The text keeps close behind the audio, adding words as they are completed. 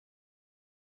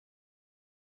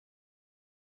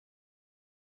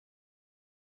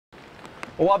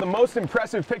While the most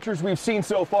impressive pictures we've seen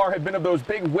so far have been of those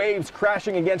big waves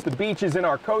crashing against the beaches in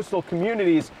our coastal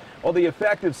communities, while the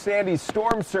effect of Sandy's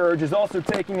storm surge is also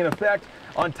taking an effect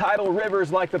on tidal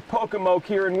rivers like the Pocomoke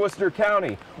here in Worcester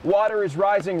County. Water is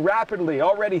rising rapidly,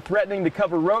 already threatening to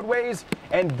cover roadways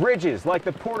and bridges like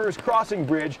the Porter's Crossing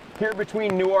Bridge here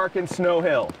between Newark and Snow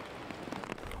Hill.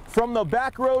 From the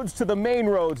back roads to the main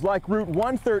roads like Route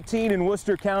 113 in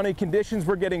Worcester County, conditions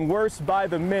were getting worse by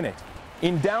the minute.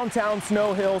 In downtown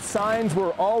Snow Hill, signs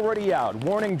were already out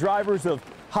warning drivers of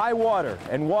high water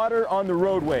and water on the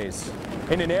roadways.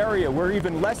 In an area where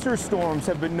even lesser storms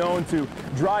have been known to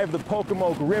drive the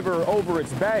Pocomoke River over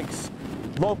its banks,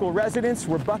 local residents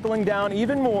were buckling down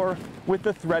even more with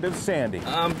the threat of Sandy.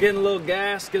 I'm getting a little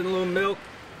gas, getting a little milk,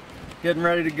 getting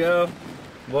ready to go.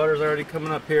 Water's already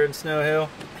coming up here in Snow Hill.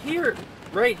 Here,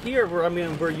 right here,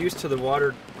 we're used to the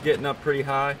water getting up pretty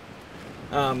high.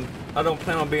 I don't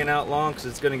plan on being out long because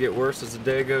it's going to get worse as the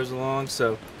day goes along,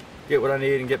 so get what I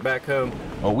need and get back home.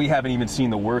 Well, we haven't even seen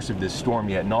the worst of this storm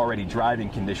yet, and already driving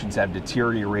conditions have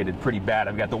deteriorated pretty bad.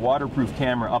 I've got the waterproof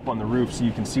camera up on the roof so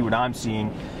you can see what I'm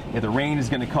seeing. Yeah, the rain is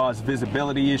going to cause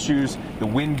visibility issues. The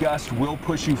wind gust will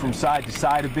push you from side to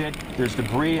side a bit. There's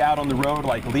debris out on the road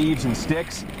like leaves and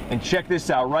sticks. And check this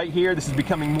out right here. This is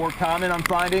becoming more common, I'm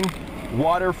finding.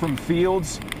 Water from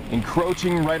fields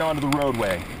encroaching right onto the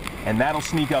roadway. And that'll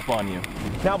sneak up on you.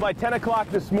 Now, by 10 o'clock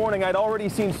this morning, I'd already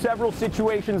seen several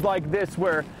situations like this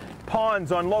where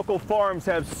ponds on local farms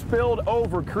have spilled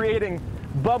over, creating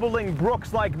bubbling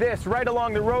brooks like this right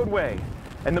along the roadway.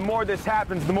 And the more this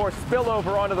happens, the more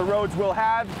spillover onto the roads we'll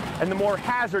have, and the more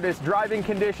hazardous driving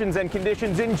conditions and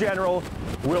conditions in general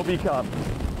will become.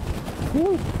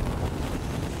 Woo.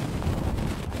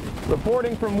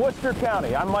 Reporting from Worcester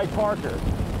County, I'm Mike Parker,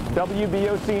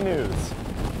 WBOC News.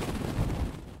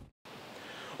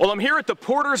 Well, I'm here at the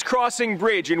Porter's Crossing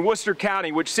Bridge in Worcester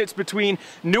County, which sits between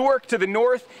Newark to the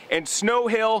north and Snow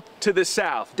Hill to the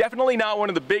south. Definitely not one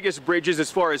of the biggest bridges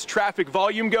as far as traffic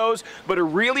volume goes, but a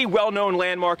really well-known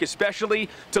landmark, especially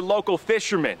to local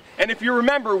fishermen. And if you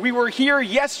remember, we were here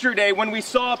yesterday when we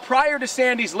saw, prior to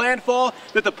Sandy's landfall,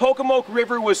 that the Pocomoke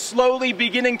River was slowly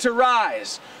beginning to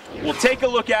rise. We'll take a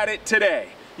look at it today.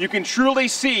 You can truly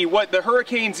see what the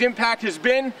hurricane's impact has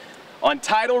been on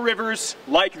tidal rivers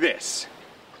like this.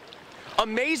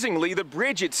 Amazingly, the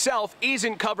bridge itself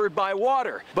isn't covered by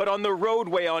water, but on the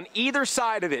roadway on either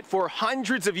side of it for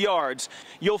hundreds of yards,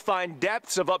 you'll find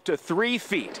depths of up to 3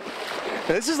 feet.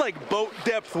 Now, this is like boat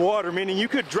depth water, meaning you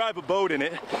could drive a boat in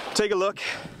it. Take a look.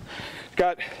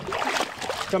 Got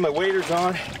my waders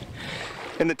on,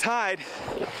 and the tide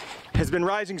has been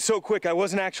rising so quick I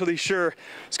wasn't actually sure.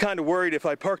 I was kind of worried if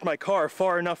I parked my car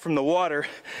far enough from the water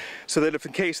so that if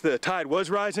in case the tide was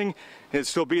rising, it'd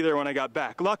still be there when I got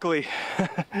back. Luckily,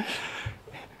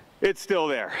 it's still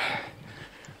there.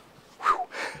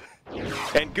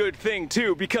 And good thing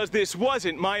too, because this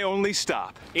wasn't my only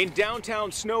stop. In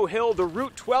downtown Snow Hill, the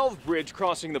Route 12 bridge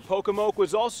crossing the Pocomoke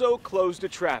was also closed to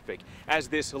traffic as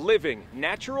this living,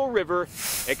 natural river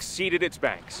exceeded its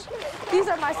banks. These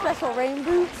are my special rain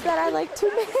boots that I like to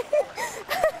make.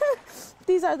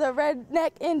 These are the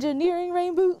redneck engineering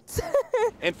rain boots.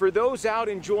 And for those out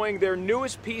enjoying their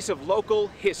newest piece of local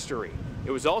history,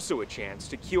 it was also a chance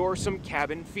to cure some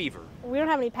cabin fever. We don't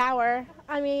have any power.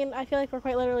 I mean, I feel like we're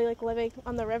quite literally like living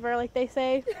on the river, like they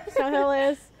say Snow Hill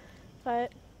is.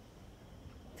 But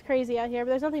it's crazy out here.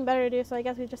 But there's nothing better to do, so I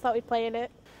guess we just thought we'd play in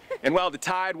it. And while the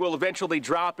tide will eventually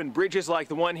drop and bridges like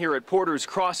the one here at Porter's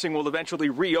Crossing will eventually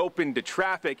reopen to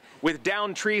traffic, with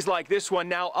downed trees like this one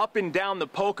now up and down the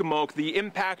Pocomoke, the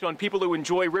impact on people who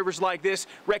enjoy rivers like this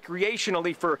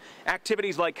recreationally for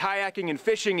activities like kayaking and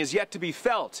fishing is yet to be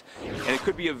felt. And it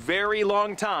could be a very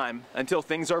long time until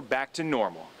things are back to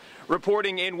normal.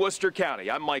 Reporting in Worcester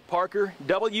County, I'm Mike Parker,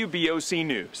 WBOC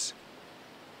News.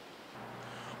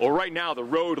 Well, right now, the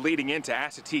road leading into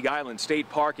Assateague Island State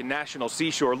Park and National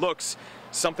Seashore looks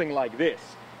something like this.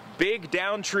 Big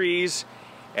downed trees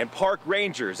and park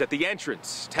rangers at the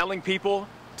entrance telling people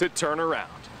to turn around.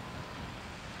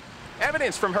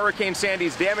 Evidence from Hurricane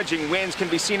Sandy's damaging winds can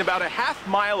be seen about a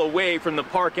half-mile away from the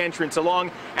park entrance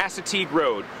along Assateague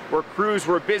Road, where crews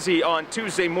were busy on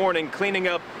Tuesday morning cleaning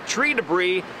up tree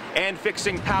debris and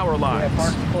fixing power lines. Yeah,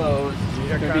 park's closed.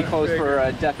 It's going to be closed for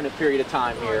a definite period of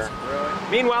time here.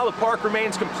 Meanwhile, the park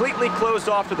remains completely closed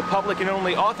off to the public and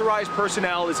only authorized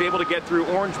personnel is able to get through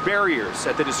orange barriers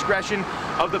at the discretion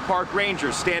of the park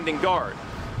rangers standing guard.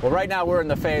 Well, right now we're in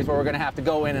the phase where we're going to have to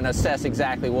go in and assess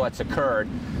exactly what's occurred.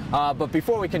 But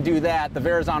before we can do that, the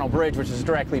Verrazano Bridge, which is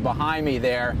directly behind me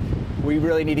there, we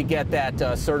really need to get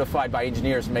that certified by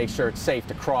engineers to make sure it's safe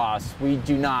to cross. We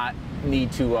do not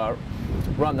need to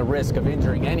run the risk of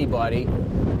injuring anybody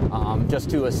just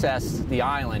to assess the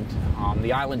island.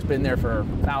 The island's been there for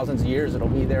thousands of years. It'll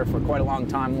be there for quite a long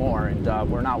time more, and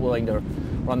we're not willing to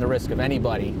run the risk of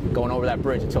anybody going over that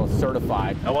bridge until it's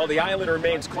certified. Now, while the island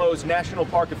remains closed, National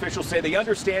Park officials say they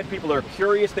understand people are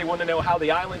curious. They want to know how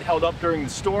the island held up during the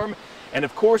storm. And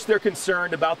of course, they're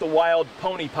concerned about the wild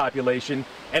pony population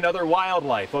and other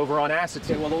wildlife over on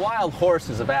Assateague. Well, the wild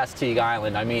horses of Assateague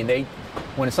Island, I mean,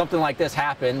 when something like this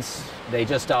happens, they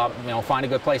just find a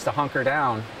good place to hunker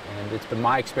down. And it's been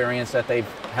my experience that they've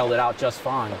held it out just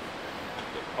fine.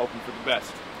 Hoping for the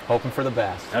best. Hoping for the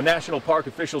best. Now, National Park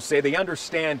officials say they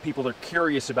understand people are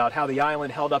curious about how the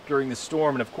island held up during the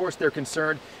storm, and of course they're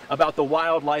concerned about the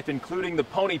wildlife, including the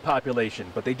pony population.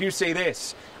 But they do say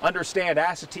this: understand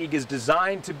Assateague is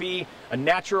designed to be a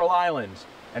natural island,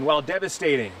 and while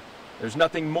devastating, there's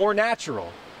nothing more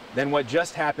natural than what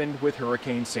just happened with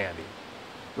Hurricane Sandy.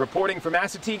 Reporting from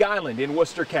Assateague Island in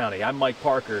Worcester County, I'm Mike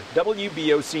Parker,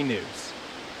 WBOC News.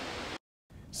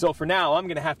 So for now, I'm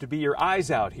going to have to be your eyes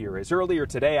out here, as earlier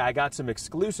today I got some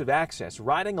exclusive access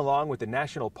riding along with the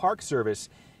National Park Service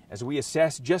as we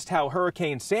assess just how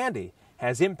Hurricane Sandy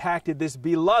has impacted this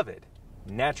beloved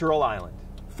natural island.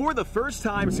 For the first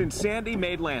time since Sandy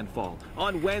made landfall,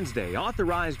 on Wednesday,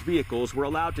 authorized vehicles were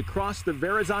allowed to cross the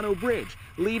Verrazano Bridge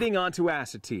leading onto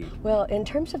Assateague. Well, in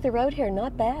terms of the road here,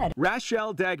 not bad.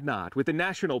 Rachel Dagnott with the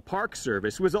National Park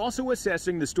Service was also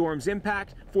assessing the storm's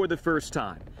impact for the first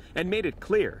time and made it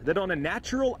clear that on a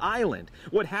natural island,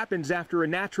 what happens after a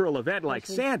natural event like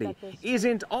Sandy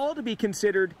isn't all to be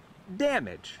considered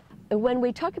damage. When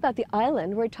we talk about the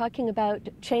island, we're talking about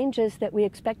changes that we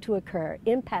expect to occur,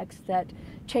 impacts that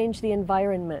change the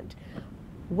environment.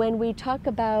 When we talk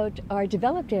about our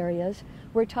developed areas,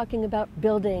 we're talking about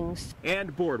buildings.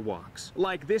 And boardwalks,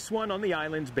 like this one on the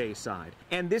island's bayside,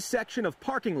 and this section of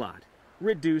parking lot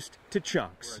reduced to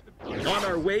chunks. On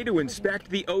our way to inspect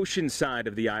the ocean side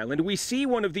of the island, we see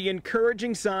one of the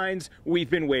encouraging signs we've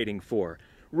been waiting for.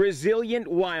 Resilient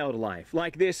wildlife,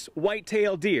 like this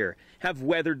white-tailed deer, have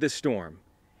weathered the storm,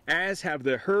 as have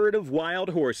the herd of wild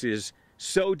horses,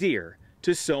 so dear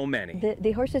to so many.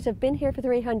 The horses have been here for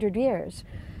 300 years.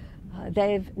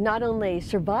 They've not only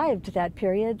survived that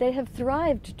period, they have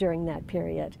thrived during that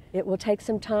period. It will take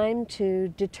some time to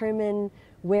determine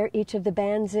where each of the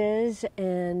bands is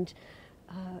and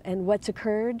what's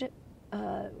occurred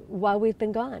while we've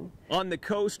been gone. On the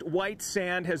coast, white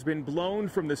sand has been blown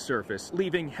from the surface,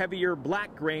 leaving heavier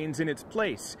black grains in its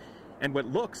place. And what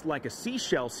looks like a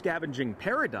seashell scavenging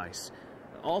paradise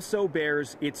also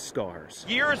bears its scars.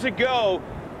 Years ago,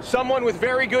 someone with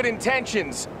very good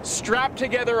intentions strapped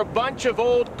together a bunch of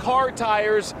old car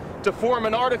tires to form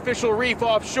an artificial reef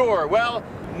offshore. Well,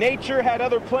 nature had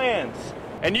other plans.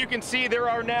 And you can see there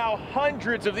are now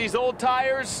hundreds of these old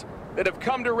tires that have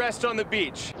come to rest on the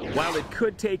beach. While it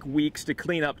could take weeks to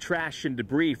clean up trash and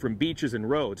debris from beaches and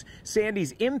roads,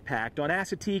 Sandy's impact on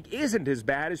Assateague isn't as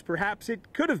bad as perhaps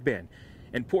it could have been.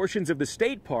 And portions of the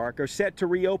state park are set to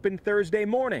reopen Thursday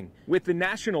morning, with the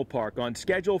national park on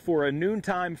schedule for a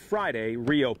noontime Friday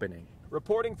reopening.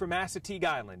 Reporting from Assateague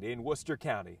Island in Worcester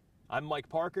County, I'm Mike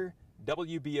Parker,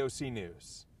 WBOC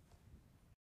News.